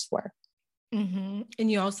that we just were? And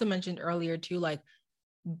you also mentioned earlier too, like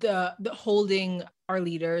the holding our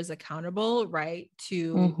leaders accountable, right?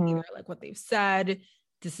 To either like what they've said,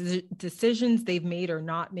 decisions they've made or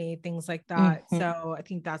not made, things like that. So I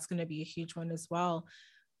think that's going to be a huge one as well.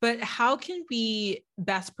 But how can we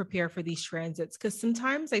best prepare for these transits? Because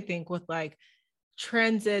sometimes I think with like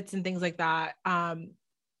transits and things like that,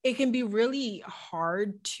 it can be really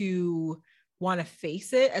hard to want to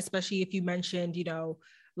face it, especially if you mentioned,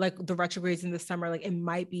 like the retrogrades in the summer, like it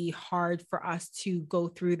might be hard for us to go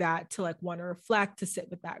through that, to like want to reflect, to sit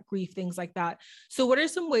with that grief, things like that. So what are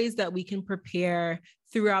some ways that we can prepare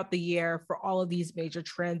throughout the year for all of these major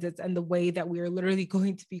transits, and the way that we are literally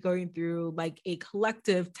going to be going through like a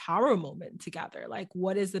collective tower moment together? Like,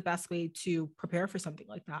 what is the best way to prepare for something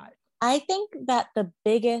like that? I think that the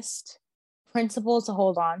biggest principle to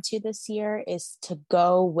hold on to this year is to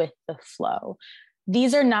go with the flow.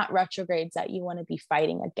 These are not retrogrades that you want to be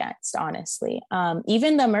fighting against, honestly.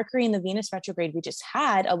 Even the Mercury and the Venus retrograde we just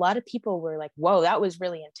had, a lot of people were like, whoa, that was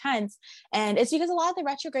really intense. And it's because a lot of the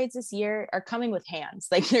retrogrades this year are coming with hands,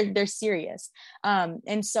 like they're serious.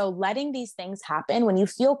 And so letting these things happen, when you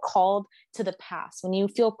feel called to the past, when you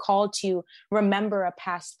feel called to remember a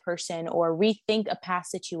past person or rethink a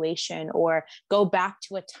past situation, or go back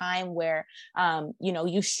to a time where,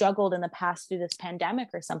 you struggled in the past through this pandemic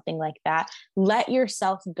or something like that, let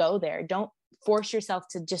yourself go there. Don't force yourself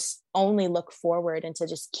to just only look forward and to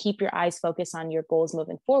just keep your eyes focused on your goals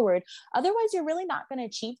moving forward. Otherwise, you're really not going to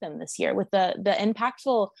achieve them this year. With the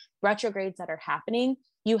impactful retrogrades that are happening,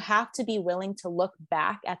 you have to be willing to look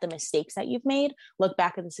back at the mistakes that you've made, look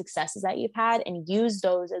back at the successes that you've had, and use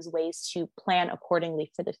those as ways to plan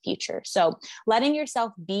accordingly for the future. So letting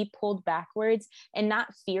yourself be pulled backwards and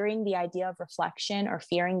not fearing the idea of reflection or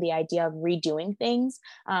fearing the idea of redoing things,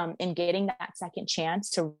 and getting that second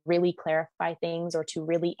chance to really clarify things, or to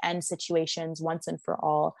really end situations once and for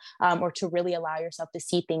all, or to really allow yourself to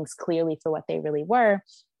see things clearly for what they really were.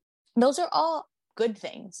 Those are all good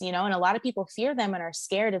things, and a lot of people fear them and are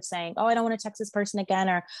scared of saying, oh, I don't want to text this person again,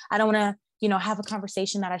 or I don't want to have a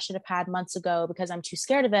conversation that I should have had months ago because I'm too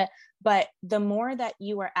scared of it. But the more that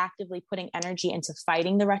you are actively putting energy into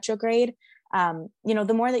fighting the retrograde,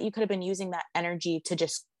 the more that you could have been using that energy to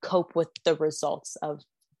just cope with the results of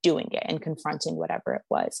doing it and confronting whatever it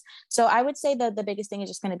was. So I would say that the biggest thing is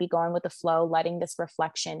just going to be going with the flow, letting this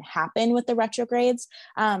reflection happen with the retrogrades.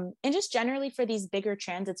 And just generally for these bigger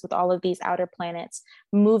transits with all of these outer planets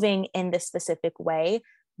moving in this specific way,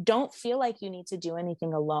 don't feel like you need to do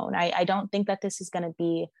anything alone. I don't think that this is going to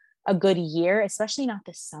be a good year, especially not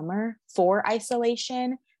this summer, for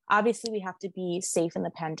isolation. Obviously, we have to be safe in the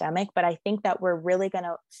pandemic, but I think that we're really going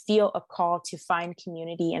to feel a call to find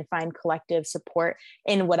community and find collective support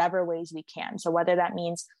in whatever ways we can. So whether that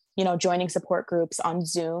means, joining support groups on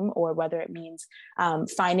Zoom, or whether it means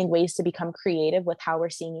finding ways to become creative with how we're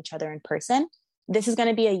seeing each other in person, this is going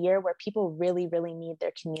to be a year where people really, really need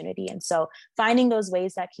their community. And so finding those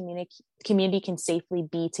ways that community can safely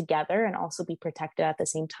be together and also be protected at the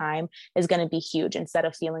same time is going to be huge, instead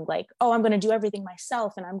of feeling like, oh, I'm going to do everything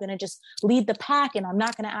myself and I'm going to just lead the pack and I'm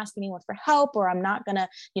not going to ask anyone for help, or I'm not going to,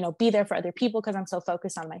 be there for other people because I'm so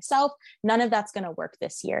focused on myself. None of that's going to work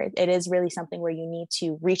this year. It is really something where you need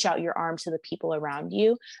to reach out your arms to the people around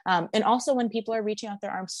you. And also when people are reaching out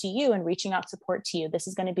their arms to you and reaching out support to you, this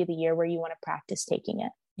is going to be the year where you want to practice taking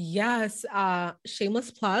it. Yes. Shameless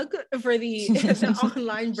plug for the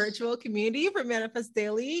online virtual community for Manifest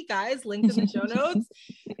Daily, guys, linked in the show notes.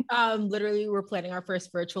 Literally, we're planning our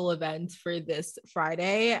first virtual event for this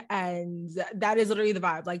Friday. And that is literally the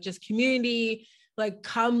vibe, like just community, like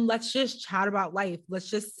come, let's just chat about life. Let's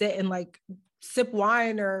just sit and like sip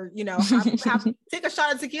wine, or, take a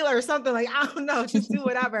shot of tequila or something, like, I don't know, just do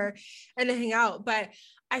whatever and hang out. But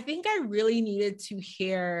I think I really needed to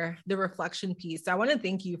hear the reflection piece. So I want to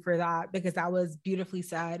thank you for that, because that was beautifully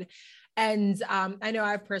said. And I know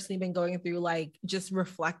I've personally been going through like just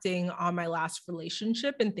reflecting on my last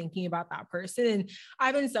relationship and thinking about that person. And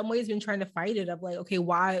I've in some ways been trying to fight it of like, okay,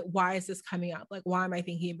 why is this coming up? Like, why am I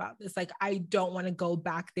thinking about this? Like, I don't want to go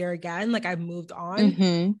back there again. Like, I've moved on.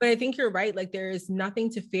 Mm-hmm. But I think you're right. Like, there is nothing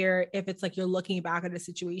to fear if it's like you're looking back at a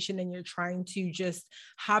situation and you're trying to just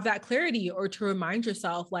have that clarity, or to remind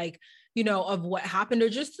yourself like, of what happened, or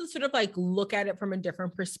just to sort of like look at it from a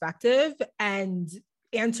different perspective and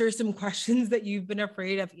answer some questions that you've been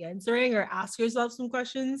afraid of answering, or ask yourself some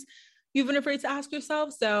questions you've been afraid to ask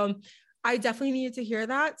yourself. So I definitely needed to hear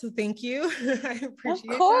that. So thank you. I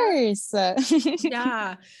appreciate Of course. that.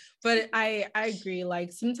 Yeah. But I agree.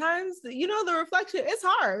 Like sometimes, the reflection, it's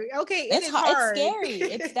hard. Okay. It's hard. It's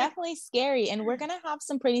scary. It's definitely scary. And we're going to have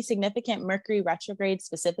some pretty significant Mercury retrograde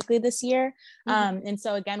specifically this year. Mm-hmm. And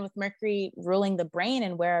so again, with Mercury ruling the brain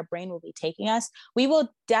and where our brain will be taking us, we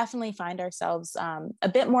will definitely find ourselves a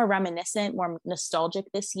bit more reminiscent, more nostalgic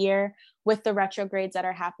this year with the retrogrades that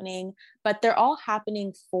are happening, but they're all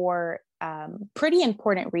happening for pretty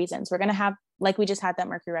important reasons. We're going to have, like we just had that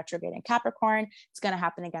Mercury retrograde in Capricorn. It's going to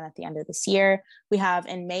happen again at the end of this year. We have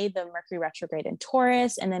in May, the Mercury retrograde in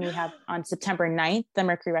Taurus. And then we have on September 9th, the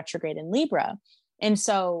Mercury retrograde in Libra. And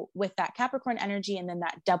so with that Capricorn energy and then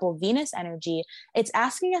that double Venus energy, it's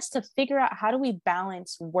asking us to figure out, how do we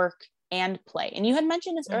balance work and play? And you had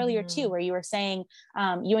mentioned this earlier too, where you were saying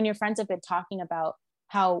you and your friends have been talking about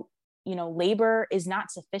how labor is not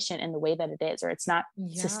sufficient in the way that it is, or it's not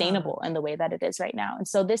sustainable in the way that it is right now. And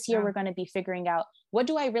so this year we're going to be figuring out, what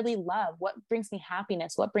do I really love? What brings me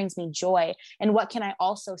happiness? What brings me joy? And what can I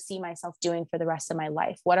also see myself doing for the rest of my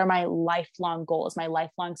life? What are my lifelong goals, my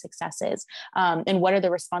lifelong successes? And what are the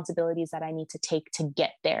responsibilities that I need to take to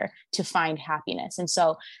get there, to find happiness? And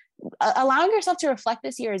so allowing yourself to reflect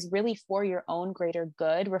this year is really for your own greater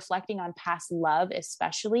good, reflecting on past love,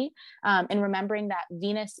 especially, and remembering that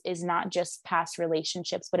Venus is not just past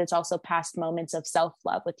relationships, but it's also past moments of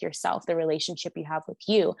self-love with yourself, the relationship you have with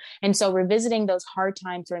you. And so revisiting those hard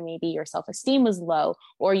times where maybe your self-esteem was low,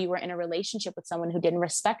 or you were in a relationship with someone who didn't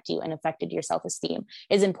respect you and affected your self-esteem,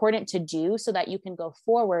 is important to do so that you can go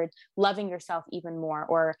forward loving yourself even more,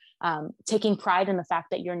 or taking pride in the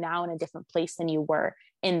fact that you're now in a different place than you were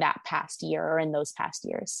in that past year or in those past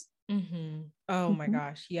years. Mm-hmm. Oh my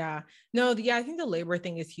gosh. Yeah. No, I think the labor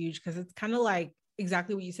thing is huge, because it's kind of like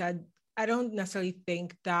exactly what you said. I don't necessarily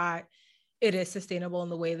think that it is sustainable in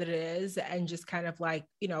the way that it is. And just kind of like,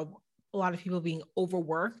 a lot of people being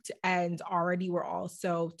overworked, and already we're all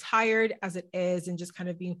so tired as it is, and just kind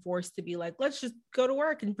of being forced to be like, let's just go to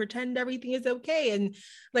work and pretend everything is okay, and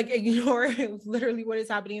like ignore literally what is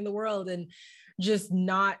happening in the world, and just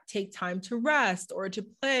not take time to rest or to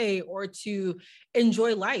play or to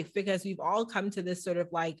enjoy life, because we've all come to this sort of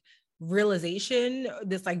like realization,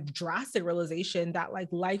 this like drastic realization that like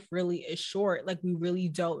life really is short. Like we really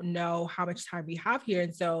don't know how much time we have here.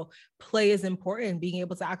 And so play is important. Being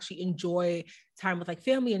able to actually enjoy time with like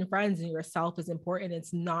family and friends and yourself is important.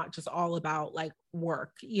 It's not just all about like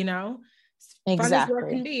work, you know? Exactly. Fun as work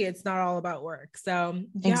can be, it's not all about work. So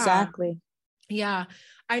yeah. Exactly. Yeah.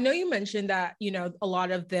 I know you mentioned that, you know, a lot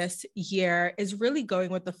of this year is really going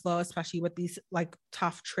with the flow, especially with these like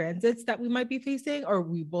tough transits that we might be facing, or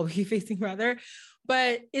we will be facing rather.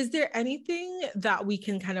 But is there anything that we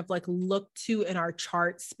can kind of like look to in our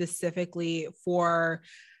chart specifically for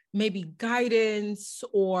maybe guidance,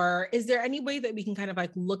 or is there any way that we can kind of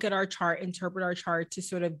like look at our chart, interpret our chart to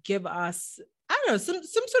sort of give us, I don't know, some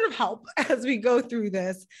sort of help as we go through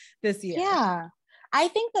this year? Yeah. I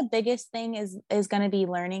think the biggest thing is going to be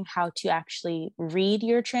learning how to actually read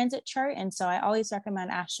your transit chart. And so I always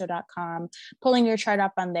recommend astro.com, pulling your chart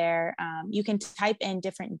up on there. You can type in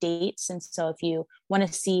different dates. And so if you want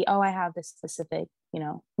to see, oh, I have this specific, you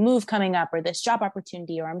know, move coming up, or this job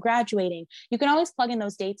opportunity, or I'm graduating, you can always plug in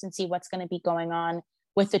those dates and see what's going to be going on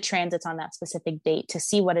with the transits on that specific date to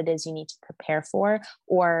see what it is you need to prepare for,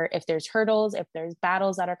 or if there's hurdles, if there's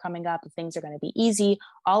battles that are coming up, if things are going to be easy.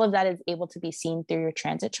 All of that is able to be seen through your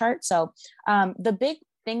transit chart. So the big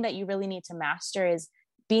thing that you really need to master is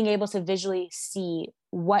being able to visually see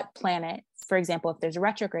what planet, for example, if there's a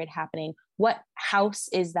retrograde happening, what house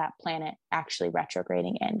is that planet actually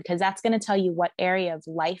retrograding in? Because that's going to tell you what area of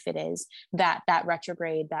life it is that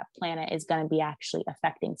retrograde, that planet is going to be actually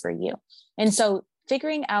affecting for you. And so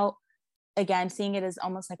figuring out, again, seeing it as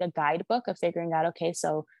almost like a guidebook of figuring out, okay,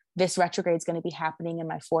 so this retrograde is going to be happening in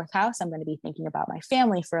my 4th house. I'm going to be thinking about my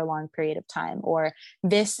family for a long period of time, or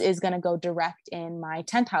this is going to go direct in my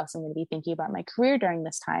 10th house. I'm going to be thinking about my career during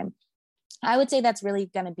this time. I would say that's really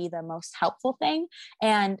going to be the most helpful thing.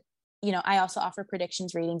 And, you know, I also offer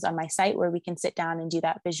predictions readings on my site where we can sit down and do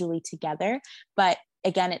that visually together. But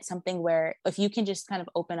again, it's something where if you can just kind of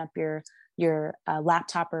open up your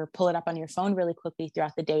laptop or pull it up on your phone really quickly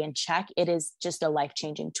throughout the day and check, it is just a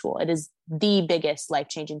life-changing tool. It is the biggest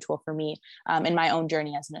life-changing tool for me in my own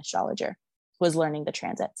journey as an astrologer, was learning the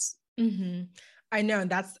transits. Mm-hmm. I know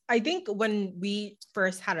I think when we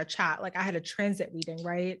first had a chat, like I had a transit reading,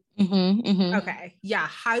 right? Mm-hmm, mm-hmm. Okay. Yeah.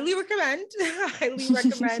 Highly recommend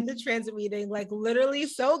the transit reading. Like literally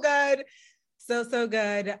so good. So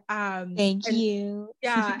good. Thank you.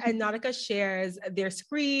 Yeah. And Nautica shares their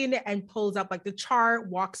screen and pulls up like the chart,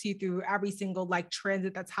 walks you through every single like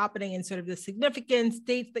transit that's happening and sort of the significance,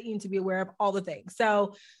 dates that you need to be aware of, all the things.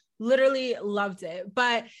 So literally loved it.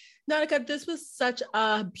 But Nautica, this was such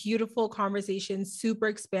a beautiful conversation, super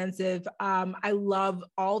expansive. I love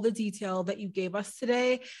all the detail that you gave us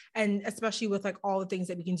today, and especially with like all the things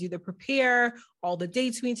that we can do to prepare, all the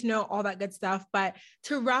dates we need to know, all that good stuff. But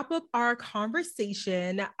to wrap up our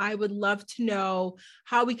conversation, I would love to know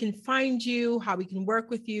how we can find you, how we can work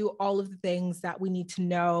with you, all of the things that we need to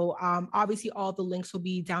know. Obviously, all the links will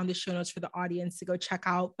be down the show notes for the audience to go check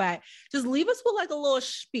out, but just leave us with like a little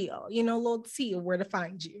spiel, you know, a little tea of where to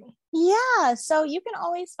find you. Yeah, so you can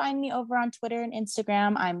always find me over on Twitter and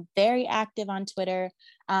Instagram. I'm very active on Twitter.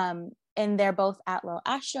 And they're both at Lil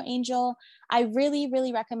Astro Angel. I really,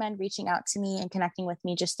 really recommend reaching out to me and connecting with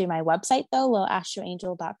me just through my website, though,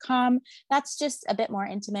 lilastroangel.com. That's just a bit more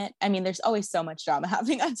intimate. I mean, there's always so much drama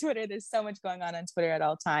happening on Twitter. There's so much going on Twitter at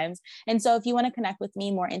all times. And so if you want to connect with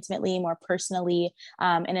me more intimately, more personally,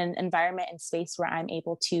 in an environment and space where I'm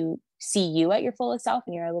able to see you at your fullest self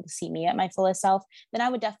and you're able to see me at my fullest self, then I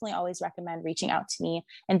would definitely always recommend reaching out to me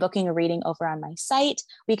and booking a reading over on my site.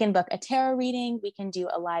 We can book a tarot reading. We can do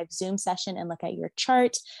a live Zoom session and look at your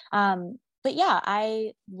chart. But yeah,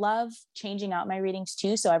 I love changing out my readings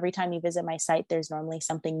too. So every time you visit my site, there's normally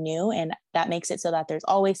something new, and that makes it so that there's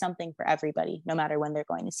always something for everybody, no matter when they're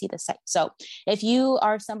going to see the site. So if you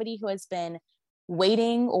are somebody who has been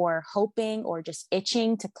waiting or hoping or just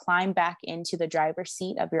itching to climb back into the driver's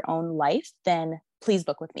seat of your own life, then please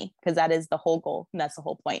book with me, because that is the whole goal. And that's the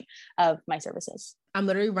whole point of my services. I'm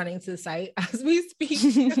literally running to the site as we speak,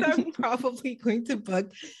 because I'm probably going to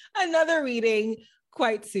book another reading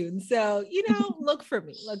quite soon. So, you know, look for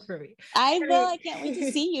me. I will. I can't wait to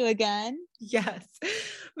see you again. Yes.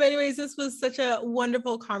 But anyways, this was such a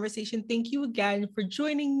wonderful conversation. Thank you again for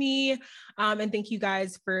joining me. And thank you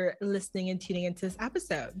guys for listening and tuning into this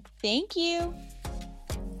episode. Thank you.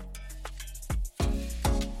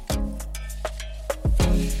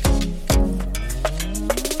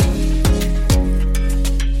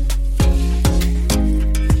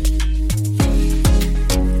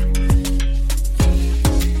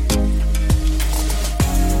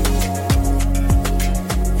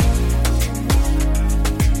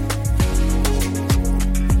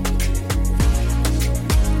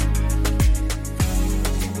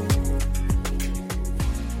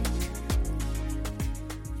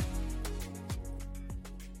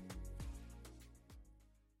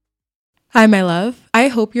 Hi, my love. I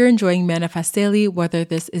hope you're enjoying Manifest Daily, whether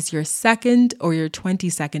this is your second or your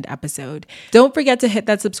 22nd episode. Don't forget to hit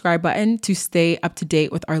that subscribe button to stay up to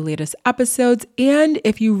date with our latest episodes. And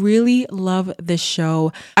if you really love this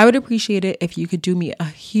show, I would appreciate it if you could do me a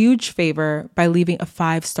huge favor by leaving a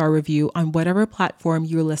 5-star review on whatever platform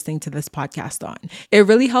you're listening to this podcast on. It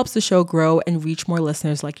really helps the show grow and reach more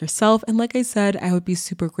listeners like yourself. And like I said, I would be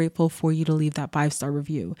super grateful for you to leave that 5-star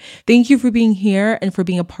review. Thank you for being here and for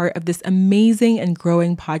being a part of this amazing and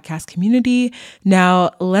growing podcast community.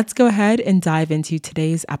 Now, let's go ahead and dive into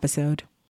today's episode.